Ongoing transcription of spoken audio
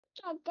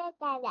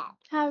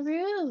How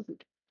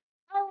rude.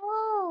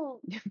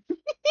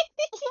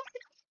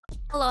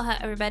 Aloha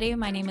everybody,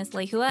 my name is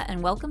Lehua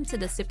and welcome to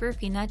the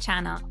Superfina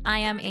Channel. I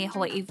am a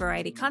Hawaii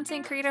variety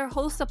content creator,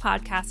 host of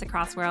podcasts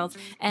across worlds,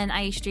 and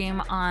I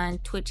stream on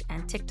Twitch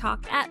and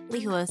TikTok at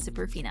Lehua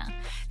Superfina.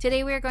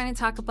 Today we are going to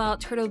talk about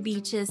Turtle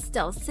Beach's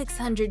Stealth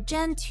 600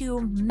 Gen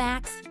 2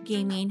 Max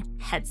Gaming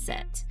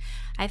Headset.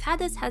 I've had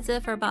this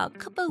headset for about a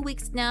couple of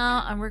weeks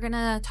now, and we're going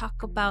to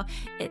talk about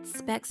its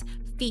specs,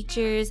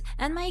 features,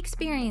 and my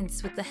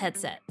experience with the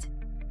headset.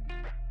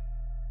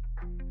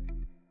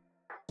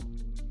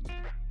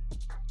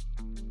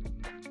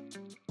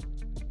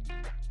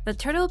 The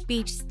Turtle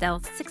Beach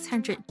Stealth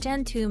 600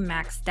 Gen 2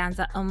 Max stands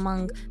out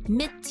among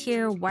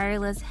mid-tier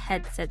wireless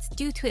headsets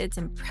due to its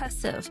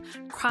impressive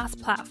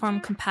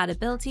cross-platform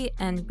compatibility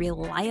and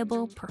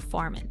reliable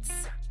performance.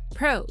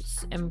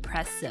 Pros: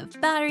 impressive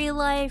battery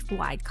life,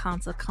 wide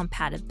console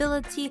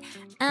compatibility,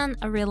 and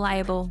a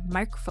reliable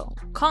microphone.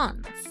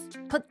 Cons: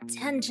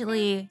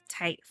 potentially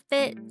tight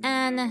fit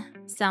and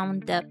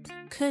sound depth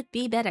could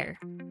be better.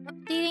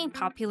 Updating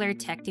popular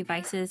tech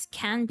devices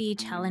can be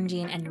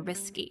challenging and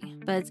risky,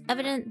 but it's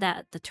evident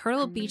that the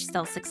Turtle Beach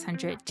Stealth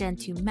 600 Gen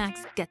 2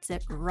 Max gets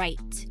it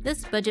right.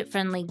 This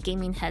budget-friendly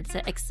gaming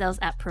headset excels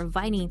at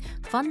providing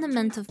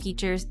fundamental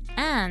features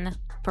and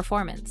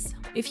performance.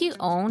 If you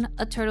own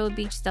a Turtle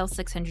Beach Stealth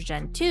 600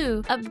 Gen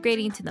 2,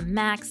 upgrading to the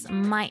Max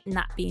might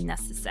not be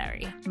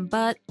necessary.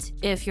 But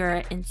if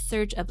you're in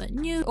search of a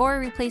new or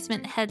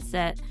replacement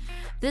headset,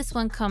 this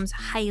one comes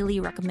highly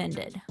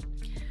recommended.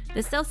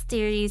 The Stealth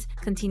series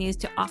continues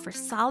to offer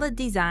solid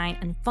design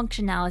and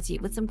functionality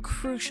with some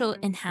crucial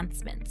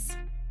enhancements.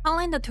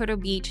 Calling the Turtle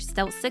Beach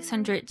Stealth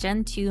 600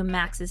 Gen 2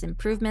 Max's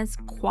improvements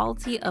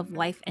quality of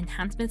life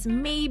enhancements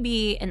may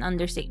be an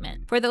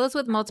understatement. For those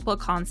with multiple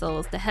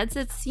consoles, the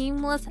headset's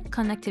seamless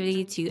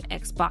connectivity to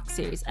Xbox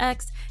Series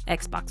X,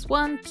 Xbox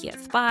One,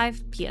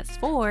 PS5,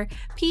 PS4,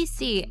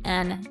 PC,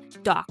 and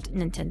docked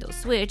Nintendo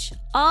Switch,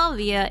 all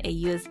via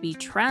a USB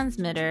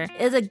transmitter,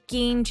 is a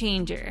game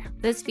changer.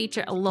 This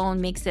feature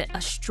alone makes it a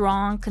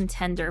strong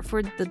contender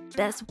for the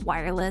best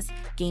wireless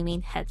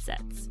gaming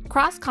headsets.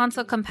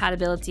 Cross-console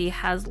compatibility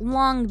has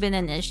long been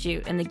an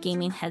issue in the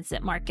gaming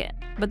headset market,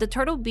 but the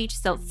Turtle Beach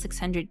Stealth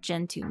 600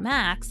 Gen 2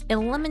 Max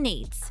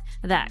eliminates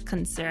that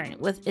concern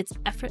with its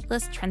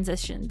effortless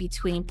transition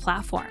between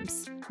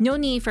platforms. No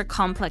need for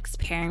complex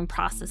pairing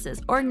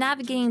processes or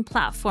navigating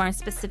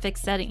platform-specific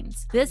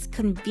settings. This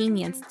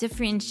convenience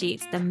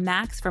differentiates the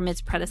Max from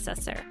its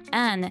predecessor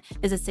and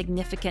is a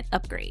significant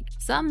upgrade.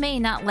 Some may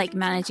not like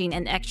managing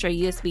an extra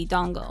USB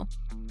dongle,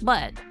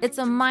 but it's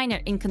a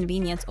minor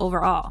inconvenience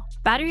overall.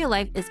 Battery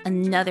life is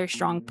another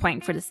strong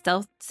point for the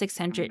Stealth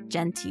 600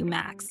 Gen 2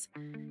 Max.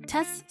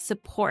 Tests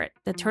support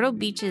the Turtle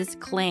Beach's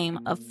claim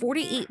of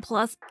 48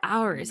 plus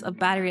hours of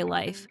battery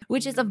life,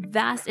 which is a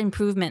vast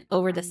improvement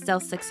over the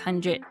Stealth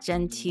 600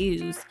 Gen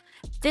 2's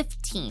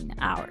 15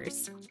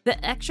 hours.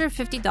 The extra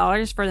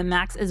 $50 for the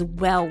Max is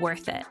well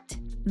worth it.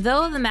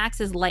 Though the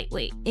Max is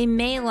lightweight, it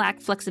may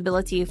lack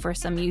flexibility for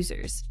some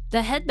users.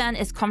 The headband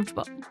is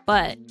comfortable,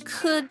 but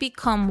could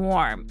become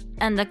warm,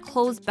 and the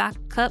closed back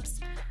cups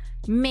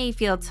may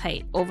feel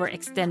tight over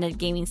extended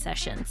gaming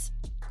sessions.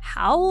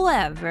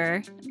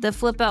 However, the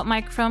flip-out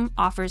microphone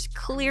offers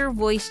clear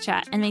voice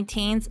chat and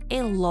maintains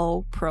a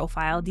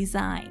low-profile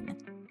design.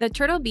 The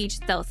Turtle Beach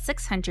Stealth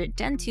 600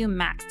 Gen 2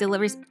 Max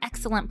delivers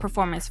excellent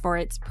performance for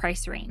its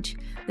price range.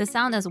 The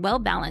sound is well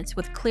balanced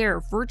with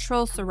clear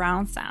virtual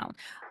surround sound,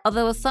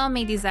 although some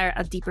may desire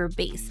a deeper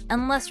bass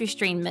and less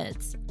restrained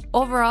mids.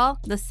 Overall,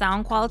 the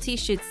sound quality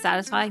should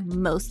satisfy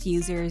most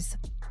users.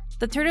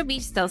 The Turtle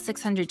Beach Stealth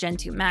 600 Gen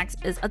 2 Max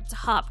is a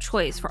top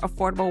choice for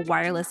affordable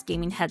wireless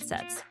gaming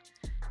headsets.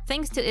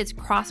 Thanks to its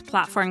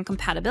cross-platform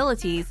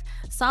compatibilities,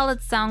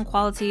 solid sound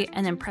quality,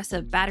 and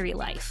impressive battery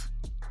life.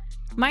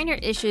 Minor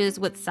issues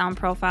with sound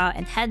profile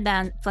and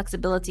headband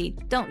flexibility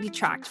don't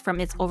detract from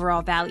its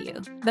overall value.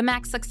 The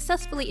Max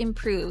successfully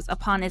improves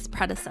upon its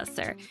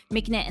predecessor,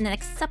 making it an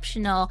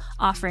exceptional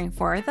offering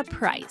for the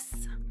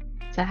price.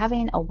 So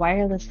having a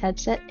wireless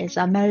headset is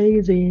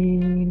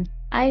amazing.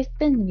 I've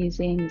been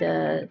using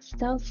the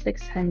Stealth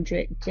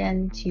 600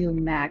 Gen 2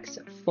 Max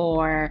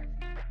for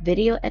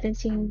video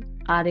editing,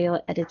 audio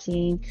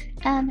editing,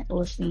 and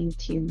listening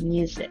to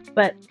music.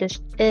 But this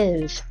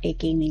is a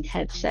gaming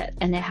headset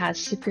and it has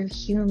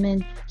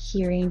superhuman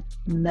hearing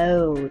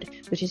mode,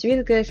 which is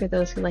really good for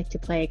those who like to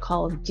play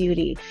Call of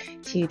Duty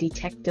to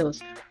detect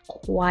those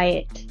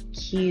quiet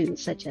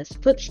cues such as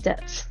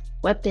footsteps,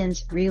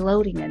 weapons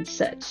reloading, and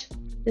such.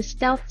 The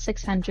Stealth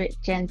 600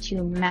 Gen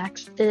 2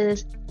 Max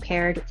is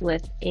paired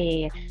with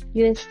a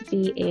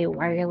USB-A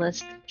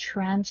wireless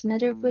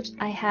transmitter, which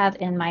I have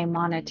in my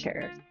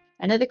monitor.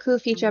 Another cool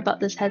feature about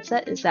this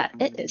headset is that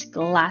it is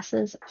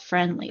glasses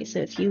friendly. So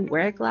if you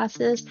wear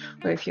glasses,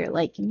 or if you're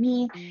like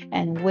me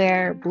and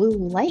wear blue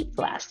light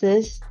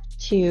glasses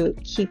to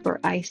keep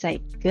our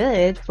eyesight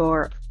good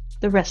for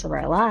the rest of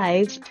our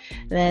lives,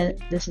 then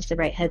this is the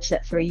right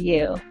headset for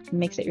you. It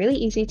makes it really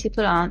easy to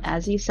put on.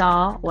 As you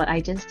saw what I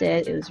just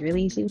did, it was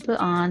really easy to put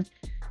on.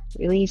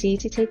 really easy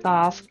to take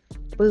off.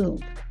 Boom,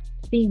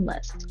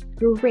 seamless,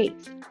 great.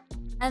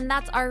 And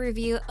that's our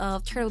review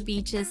of Turtle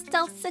Beach's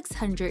Stealth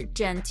 600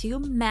 Gen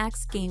 2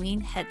 Max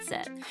Gaming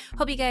Headset.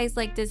 Hope you guys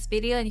liked this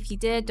video, and if you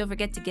did, don't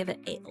forget to give it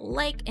a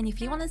like. And if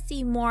you want to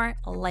see more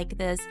like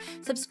this,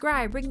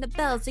 subscribe, ring the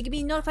bell so you can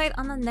be notified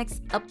on the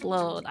next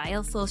upload. I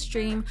also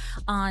stream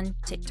on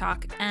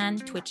TikTok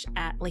and Twitch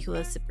at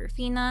Lehua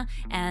Superfina,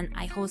 and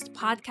I host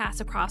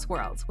podcasts across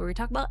worlds where we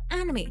talk about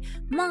anime,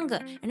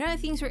 manga, and other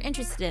things we're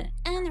interested in.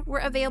 And we're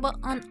available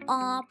on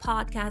all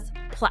podcast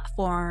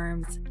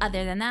platforms.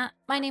 Other than that,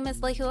 my name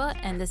is Lehua,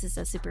 and this is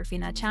the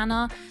Superfina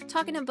Channel,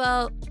 talking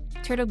about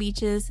Turtle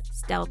Beach's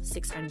Stealth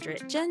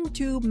 600 Gen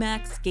 2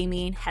 Max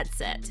Gaming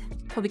Headset.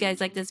 Hope you guys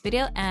like this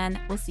video, and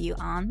we'll see you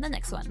on the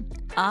next one.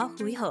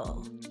 Ahui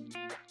ho!